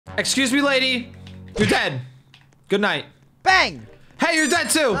Excuse me, lady. You're dead. Good night. Bang! Hey, you're dead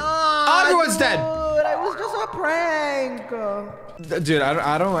too. Oh, Everyone's dead. It was just a prank. Dude,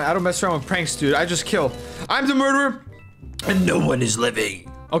 I don't mess around with pranks, dude. I just kill. I'm the murderer, and no one is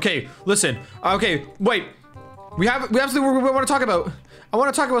living. Okay, listen. Okay, wait. We have something we want to talk about. I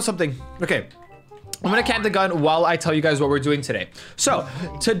want to talk about something. Okay, I'm gonna camp the gun while I tell you guys what we're doing today. So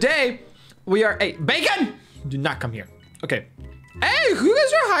today we are. Hey, bacon! Do not come here. Okay. Hey, who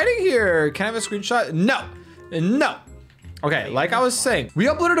guys are hiding here? Can I have a screenshot? No, no. Okay, like I was saying, we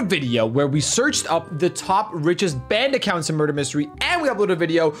uploaded a video where we searched up the top richest banned accounts in Murder Mystery, and we uploaded a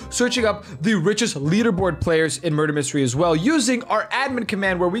video searching up the richest leaderboard players in Murder Mystery as well, using our admin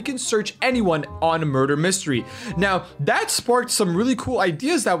command where we can search anyone on Murder Mystery. Now, that sparked some really cool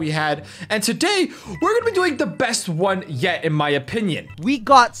ideas that we had, and today, we're gonna be doing the best one yet, in my opinion. We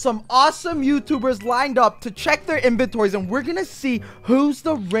got some awesome YouTubers lined up to check their inventories, and we're gonna see who's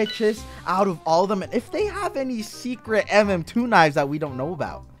the richest out of all of them, and if they have any secret MM2 knives that we don't know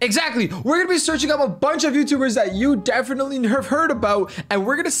about. Exactly. We're going to be searching up a bunch of YouTubers that you definitely have heard about, and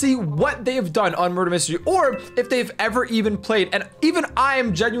we're going to see what they have done on Murder Mystery, or if they've ever even played. And even I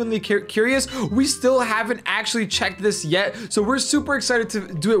am genuinely curious. We still haven't actually checked this yet, so we're super excited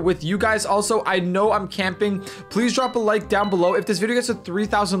to do it with you guys. Also, I know I'm camping. Please drop a like down below. If this video gets to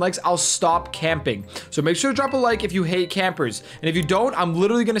 3,000 likes, I'll stop camping. So make sure to drop a like if you hate campers. And if you don't, I'm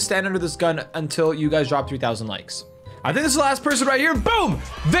literally going to stand under this gun until you guys drop 3,000 likes. I think this is the last person right here. Boom!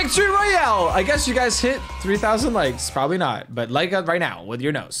 Victory Royale! I guess you guys hit 3,000 likes. Probably not, but like it right now with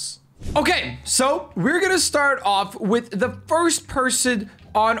your nose. Okay, so we're gonna start off with the first person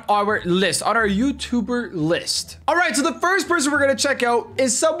on our list, on our YouTuber list. All right, so the first person we're gonna check out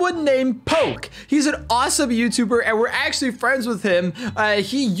is someone named Poke. He's an awesome YouTuber, and we're actually friends with him.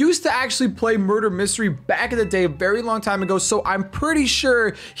 He used to actually play Murder Mystery back in the day, a very long time ago, so I'm pretty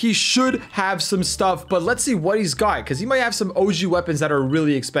sure he should have some stuff, but let's see what he's got, because he might have some OG weapons that are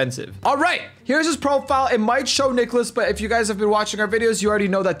really expensive. All right, here's his profile. It might show Nicholas, but if you guys have been watching our videos, you already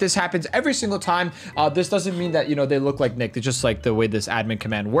know that this happens every single time. This doesn't mean that, you know, they look like Nick. They're just like the way this admin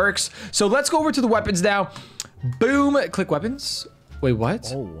command works. So let's go over to the weapons now. Boom, click weapons. Wait,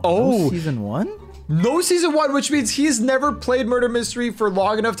 what? No season 1? No season 1, which means he's never played Murder Mystery for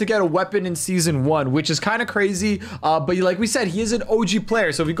long enough to get a weapon in season 1, which is kind of crazy. But like we said, he is an OG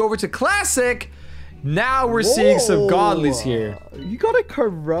player. So if we go over to classic, now we're seeing some godlies here. You got a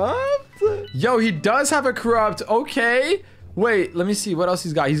corrupt? Yo, he does have a corrupt. Okay. Wait, let me see what else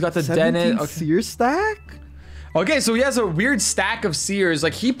he's got. He's got the Dennet. Okay. Sear stack? Okay, so he has a weird stack of Sears.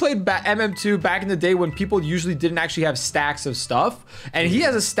 Like, he played MM2 back in the day when people usually didn't actually have stacks of stuff. And he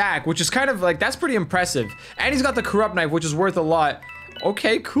has a stack, which is kind of like, that's pretty impressive. And he's got the corrupt knife, which is worth a lot.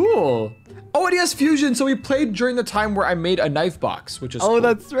 Okay, cool. Oh, and he has fusion, so he played during the time where I made a knife box, which is cool.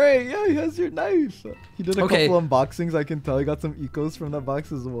 That's right. Yeah, he has your knife. He did a couple unboxings. I can tell he got some ecos from that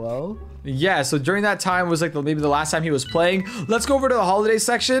box as well. Yeah, so during that time was like maybe the last time he was playing. Let's go over to the holiday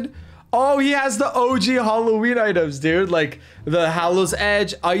section. Oh, he has the OG Halloween items, dude. Like the Hallows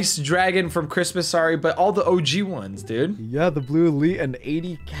Edge, Ice Dragon from Christmas, sorry, but all the OG ones, dude. Yeah, the Blue Elite and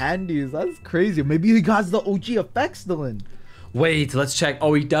 80 candies. That's crazy. Maybe he got the OG effects, Dylan. Wait, let's check.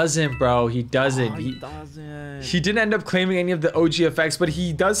 Oh, he doesn't, bro. He doesn't. Oh, he doesn't. He didn't end up claiming any of the OG effects, but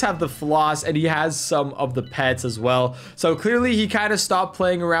he does have the floss, and he has some of the pets as well. So clearly, he kind of stopped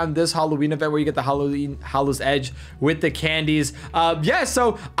playing around this Halloween event where you get the Hallows Edge with the candies. Yeah,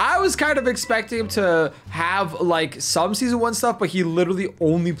 so I was kind of expecting him to have like some season 1 stuff, but he literally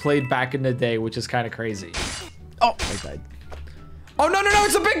only played back in the day, which is kind of crazy. Oh, I died. Oh, no,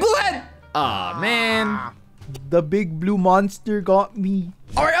 it's a big blue head. Aw, man. The big blue monster got me.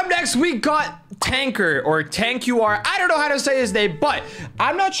 All right, up next, we got Tanker, or TankUR. I don't know how to say his name, but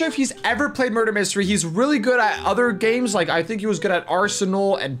I'm not sure if he's ever played Murder Mystery. He's really good at other games. Like, I think he was good at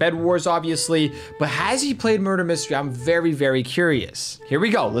Arsenal and Bed Wars, obviously. But has he played Murder Mystery? I'm very, very curious. Here we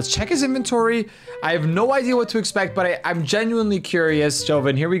go. Let's check his inventory. I have no idea what to expect, but I'm genuinely curious.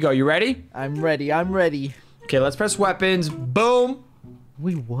 Joven, here we go. You ready? I'm ready. I'm ready. Okay, let's press weapons. Boom.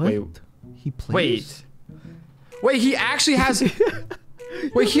 Wait, what? Wait. He plays? Wait, he actually has...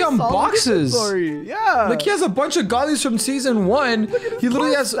 Wait, he unboxes. Yeah. Like, he has a bunch of godlies from season 1. He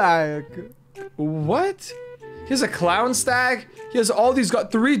literally has... stack. What? He has a clown stack. He has all these... 3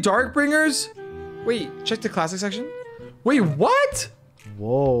 Darkbringers. Wait, check the classic section. Wait, what?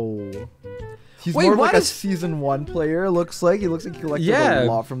 Whoa. He's more like a season 1 player, looks like. He looks like he collected a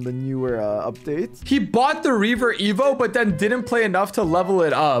lot from the newer updates. He bought the Reaver Evo, but then didn't play enough to level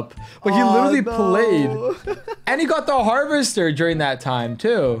it up. But he literally played. And he got the Harvester during that time,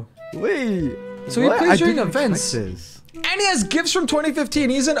 too. Wait. So he plays during events. And he has gifts from 2015.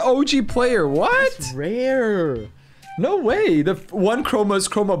 He's an OG player. What? That's rare. No way. The one chroma is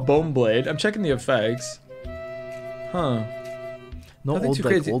Chroma Bone Blade. I'm checking the effects. Huh. No Nothing old, too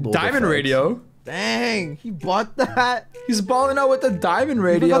like, crazy. old Diamond effects. Radio. Dang, he bought that. He's balling out with the Diamond He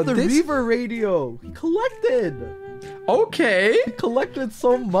Radio. got the Reaver Radio. He collected. Okay. He collected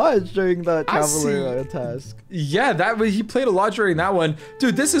so much during that I see. Traveler task. Yeah, he played a lot during that one.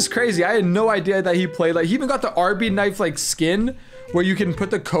 Dude, this is crazy. I had no idea that he played. Like, he even got the RB knife like skin where you can put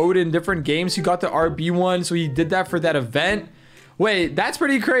the code in different games. He got the RB one, so he did that for that event. Wait, that's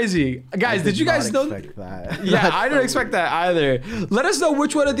pretty crazy. Guys, did you guys know? That. Yeah, I didn't expect that either. Let us know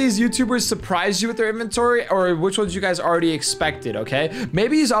which one of these YouTubers surprised you with their inventory or which ones you guys already expected, okay?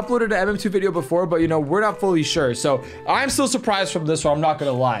 Maybe he's uploaded an MM2 video before, but you know, we're not fully sure. So I'm still surprised from this one, I'm not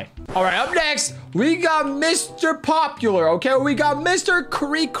gonna lie. All right, up next, we got Mr. Popular, okay? We got Mr.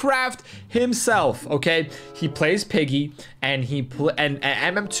 Creecraft himself, okay? He plays Piggy, and and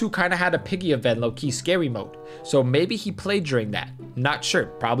MM2 kind of had a Piggy event, low-key scary mode. So maybe he played during that. Not sure,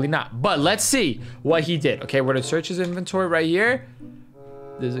 probably not. But let's see what he did. Okay, we're gonna search his inventory right here.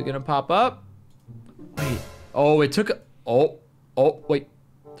 Is it gonna pop up? Wait, oh, it took, oh, wait.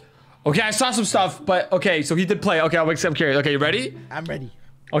 Okay, I saw some stuff, but okay, so he did play. Okay, I'm curious. Okay, you ready? I'm ready.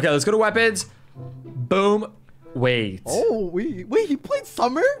 Okay, let's go to weapons. Boom. Wait. Oh, wait, he played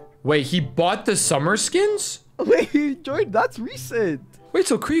Summer? Wait, he bought the summer skins? Wait, Jordan, that's recent. Wait,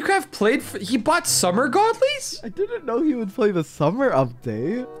 so Creecraft he bought summer godlies? I didn't know he would play the Summer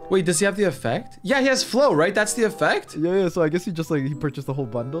update. Wait, does he have the effect? Yeah, he has flow, right? That's the effect? Yeah, so I guess he just like, he purchased the whole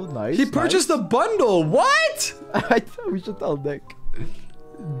bundle. Nice. He purchased the bundle. What? I thought we should tell Nick.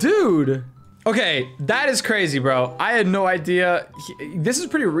 Dude. Okay, that is crazy, bro. I had no idea. This is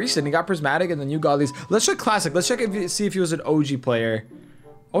pretty recent. He got Prismatic and the new godlies. Let's check Classic. Let's check see if he was an OG player.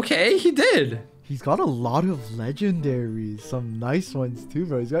 Okay, he did. He's got a lot of legendaries. Some nice ones too,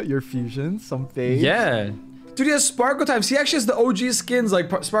 bro. He's got your fusions, some fades. Yeah. Dude, he has Sparkle Times. He actually has the OG skins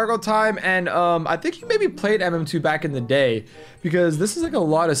like Sparkle Time, and I think he maybe played MM2 back in the day, because this is like a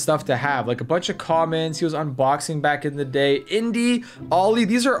lot of stuff to have. Like a bunch of comments. He was unboxing back in the day. Indy, Ollie,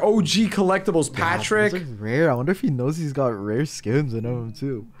 these are OG collectibles. Patrick. Those are rare. I wonder if he knows he's got rare skins in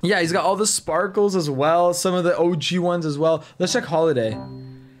MM2. Yeah, he's got all the sparkles as well. Some of the OG ones as well. Let's check Holiday.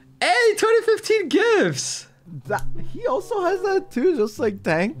 Hey, 2015 gifts. He also has that too, just like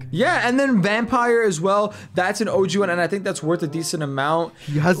Tank. Yeah, and then Vampire as well. That's an OG one, and I think that's worth a decent amount.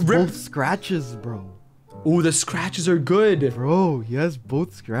 He has both scratches, bro. Ooh, the scratches are good. Bro, he has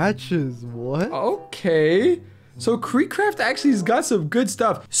both scratches. What? Okay. So Creecraft actually has got some good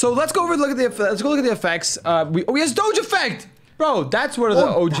stuff. So let's go over and look at the effects. He has Doge Effect. Bro, that's one of the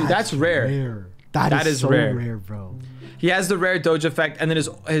OG. That's rare. That is so rare. rare, bro. He has the rare Doge Effect, and then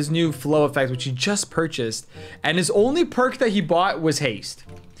his new Flow Effect, which he just purchased. And his only perk that he bought was Haste.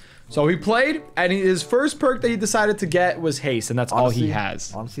 So he played, and his first perk that he decided to get was Haste, and that's honestly, all he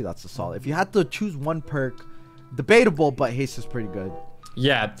has. Honestly, that's a solid. If you had to choose one perk, debatable, but Haste is pretty good.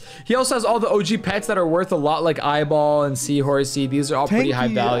 Yeah. He also has all the OG pets that are worth a lot, like Eyeball and Seahorsey. These are all pretty high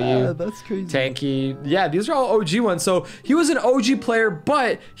value. Yeah, that's crazy. Tanky. Yeah, these are all OG ones. So he was an OG player,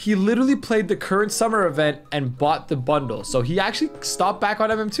 but he literally played the current summer event and bought the bundle. So he actually stopped back on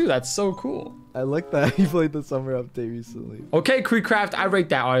MM2. That's so cool. I like that he played the summer update recently. Okay, Creecraft, I rate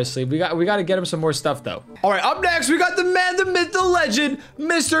that, honestly. We got to get him some more stuff, though. All right, up next, we got the man, the myth, the legend,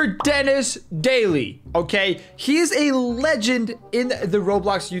 Mr. Dennis Daly. Okay, he is a legend in the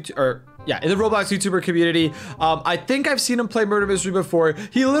Roblox YouTuber community. I think I've seen him play Murder Mystery before.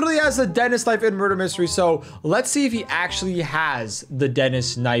 He literally has the Dennis knife in Murder Mystery, so let's see if he actually has the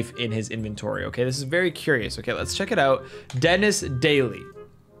Dennis knife in his inventory. Okay, this is very curious. Okay, let's check it out. Dennis Daly.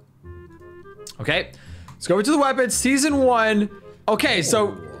 Okay, let's go over to the weapons. Season 1. Okay,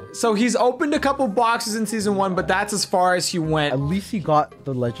 so he's opened a couple boxes in Season 1, but that's as far as he went. At least he got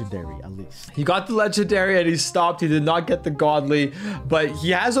the legendary, at least. He got the legendary and he stopped. He did not get the godly, but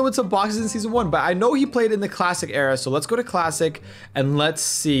he has opened some boxes in Season 1. But I know he played in the classic era, so let's go to classic and let's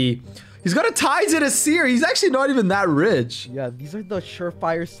see. He's got a ties in a seer. He's actually not even that rich. Yeah, these are the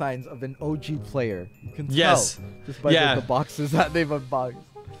surefire signs of an OG player. You can tell just by the boxes that they've unboxed.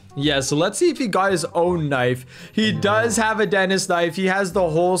 Yeah, so let's see if he got his own knife. He does have a Dennis knife. He has the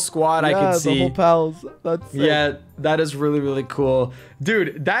whole squad, I can see. Yeah, the whole pals. That's sick. Yeah, that is really, really cool.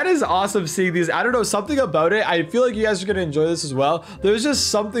 Dude, that is awesome seeing these. I don't know, something about it. I feel like you guys are going to enjoy this as well. There's just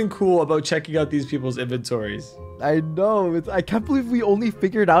something cool about checking out these people's inventories. I know. I can't believe we only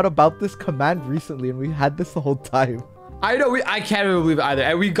figured out about this command recently and we had this the whole time. I know, I can't even believe it either.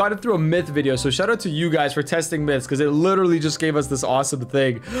 And we got it through a myth video. So shout out to you guys for testing myths because it literally just gave us this awesome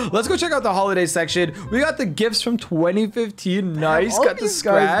thing. Let's go check out the holiday section. We got the gifts from 2015. Nice. All Got the these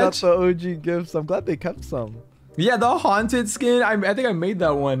scratch. guys got the OG gifts. I'm glad they kept some. Yeah, the haunted skin. I think I made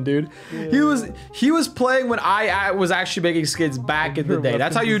that one, dude. Yeah. He was playing when I was actually making skins back in the day.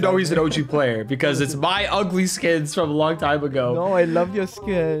 That's how you know he's an OG player because it's my ugly skins from a long time ago. No, I love your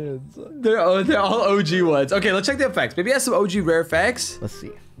skins. They're all OG ones. Okay, let's check the effects. Maybe he has some OG rare effects. Let's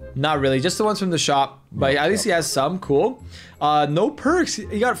see. Not really, just the ones from the shop. But at least he has some. Cool. No perks.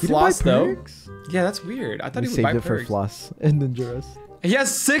 He got floss though. Yeah, that's weird. I thought he would buy perks. Saved it for floss and dangerous. He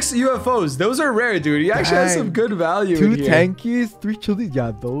has 6 UFOs. Those are rare, dude. He actually has some good value. 2 tankies, 3 chilies.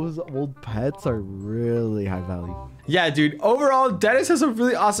 Yeah, those old pets are really high value. Yeah, dude. Overall, Dennis has a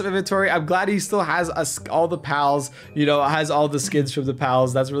really awesome inventory. I'm glad he still has all the pals. You know, has all the skins from the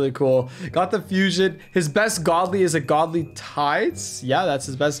pals. That's really cool. Got the fusion. His best godly is a godly tides. Yeah, that's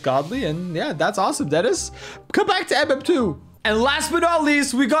his best godly. And yeah, that's awesome, Dennis. Come back to MM2. And last but not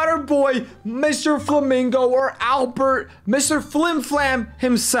least, we got our boy, Mr. Flamingo or Albert, Mr. Flim Flam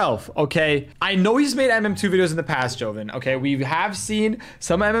himself, okay? I know he's made MM2 videos in the past, Joven, okay? We have seen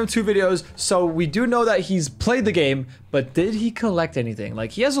some MM2 videos, so we do know that he's played the game, but did he collect anything? Like,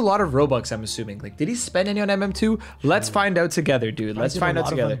 he has a lot of Robux, I'm assuming. Like, did he spend any on MM2? Let's find out together, dude. Let's find out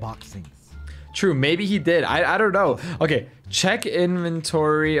together. Unboxings. True, maybe he did. I don't know. Okay, check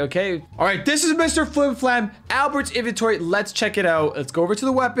inventory. Okay. All right, this is Mr. Flim Flam, Albert's inventory. Let's check it out. Let's go over to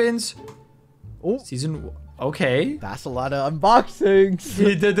the weapons. Oh, Season. Okay. That's a lot of unboxings.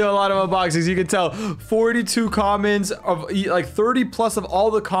 He did do a lot of unboxings. You can tell 42 commons of like 30 plus of all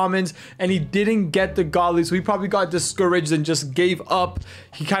the commons, and he didn't get the godly, so he probably got discouraged and just gave up.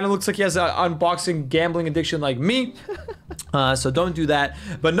 He kind of looks like he has an unboxing gambling addiction like me. So don't do that.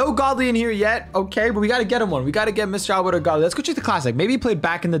 But no godly in here yet. Okay, but we got to get him one. We got to get Mr. Albert a godly. Let's go check the classic. Maybe he played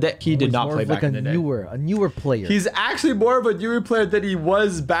back in the day. He did not play back in the day. A newer player. He's actually more of a newer player than he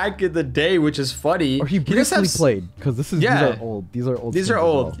was back in the day, which is funny. Or he briefly played, because these are old. These are old. These are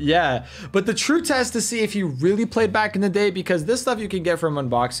old, yeah. But the true test to see if he really played back in the day, because this stuff you can get from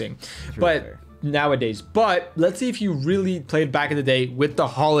unboxing. But nowadays. But let's see if you really played back in the day with the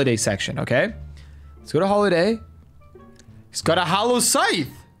holiday section, okay? Let's go to holiday. He's got a hollow scythe.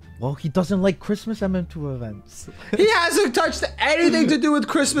 Well, he doesn't like Christmas MM2 events. He hasn't touched anything to do with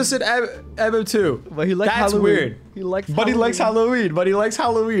Christmas in MM2. But he likes That's Halloween. Weird. He likes but Halloween. he likes Halloween. But he likes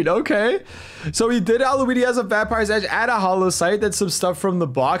Halloween. Okay. So he did Halloween. He has a Vampire's Edge and a hollow scythe. That's some stuff from the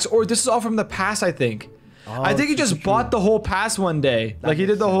box. Or this is all from the past, I think. Oh, I think he just bought the whole pass one day. Like he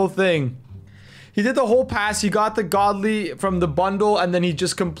did the whole thing. He did the whole pass. He got the godly from the bundle, and then he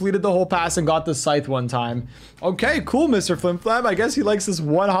just completed the whole pass and got the scythe one time. Okay, cool, Mr. Flim Flam. I guess he likes this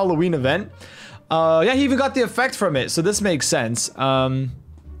one Halloween event. Yeah, he even got the effect from it, so this makes sense.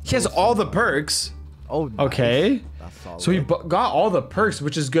 He has all the perks. Oh, nice. Okay. That's solid. So he got all the perks,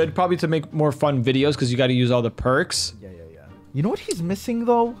 which is good, probably to make more fun videos because you got to use all the perks. Yeah. You know what he's missing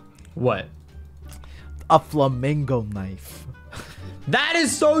though? What? A flamingo knife. That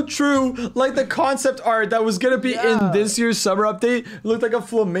is so true. Like the concept art that was gonna be in this year's summer update looked like a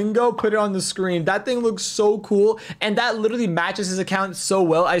flamingo. Put it on the screen. That thing looks so cool, and that literally matches his account so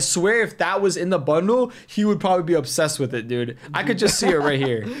well. I swear, if that was in the bundle, he would probably be obsessed with it, dude. I could just see it right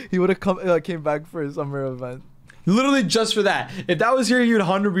here. He would have came back for his summer event. Literally just for that. If that was here, you'd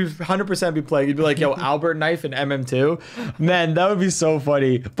 100% be playing. You'd be like, yo, Albert knife and MM2. Man, that would be so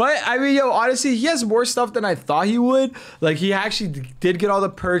funny. But I mean, yo, honestly, he has more stuff than I thought he would. Like, he actually did get all the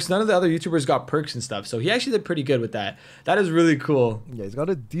perks. None of the other YouTubers got perks and stuff. So he actually did pretty good with that. That is really cool. Yeah, he's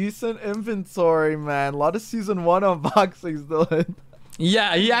got a decent inventory, man. A lot of season 1 unboxings, Dylan.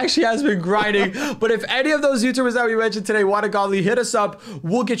 Yeah, he actually has been grinding. But if any of those YouTubers that we mentioned today want a godly, hit us up.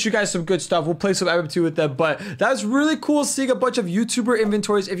 We'll get you guys some good stuff. We'll play some MM2 with them. But that's really cool seeing a bunch of YouTuber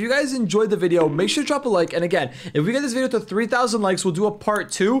inventories. If you guys enjoyed the video, make sure to drop a like. And again, if we get this video to 3,000 likes, we'll do a part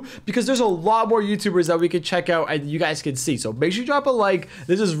 2 because there's a lot more YouTubers that we can check out and you guys can see. So make sure you drop a like.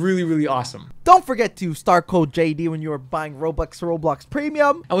 This is really, really awesome. Don't forget to star code JD when you are buying Roblox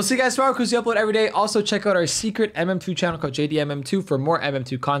Premium. And we'll see you guys tomorrow because we upload every day. Also, check out our secret MM2 channel called JDMM2 for more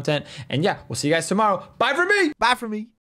MM2 content. And yeah, we'll see you guys tomorrow. Bye for me. Bye for me.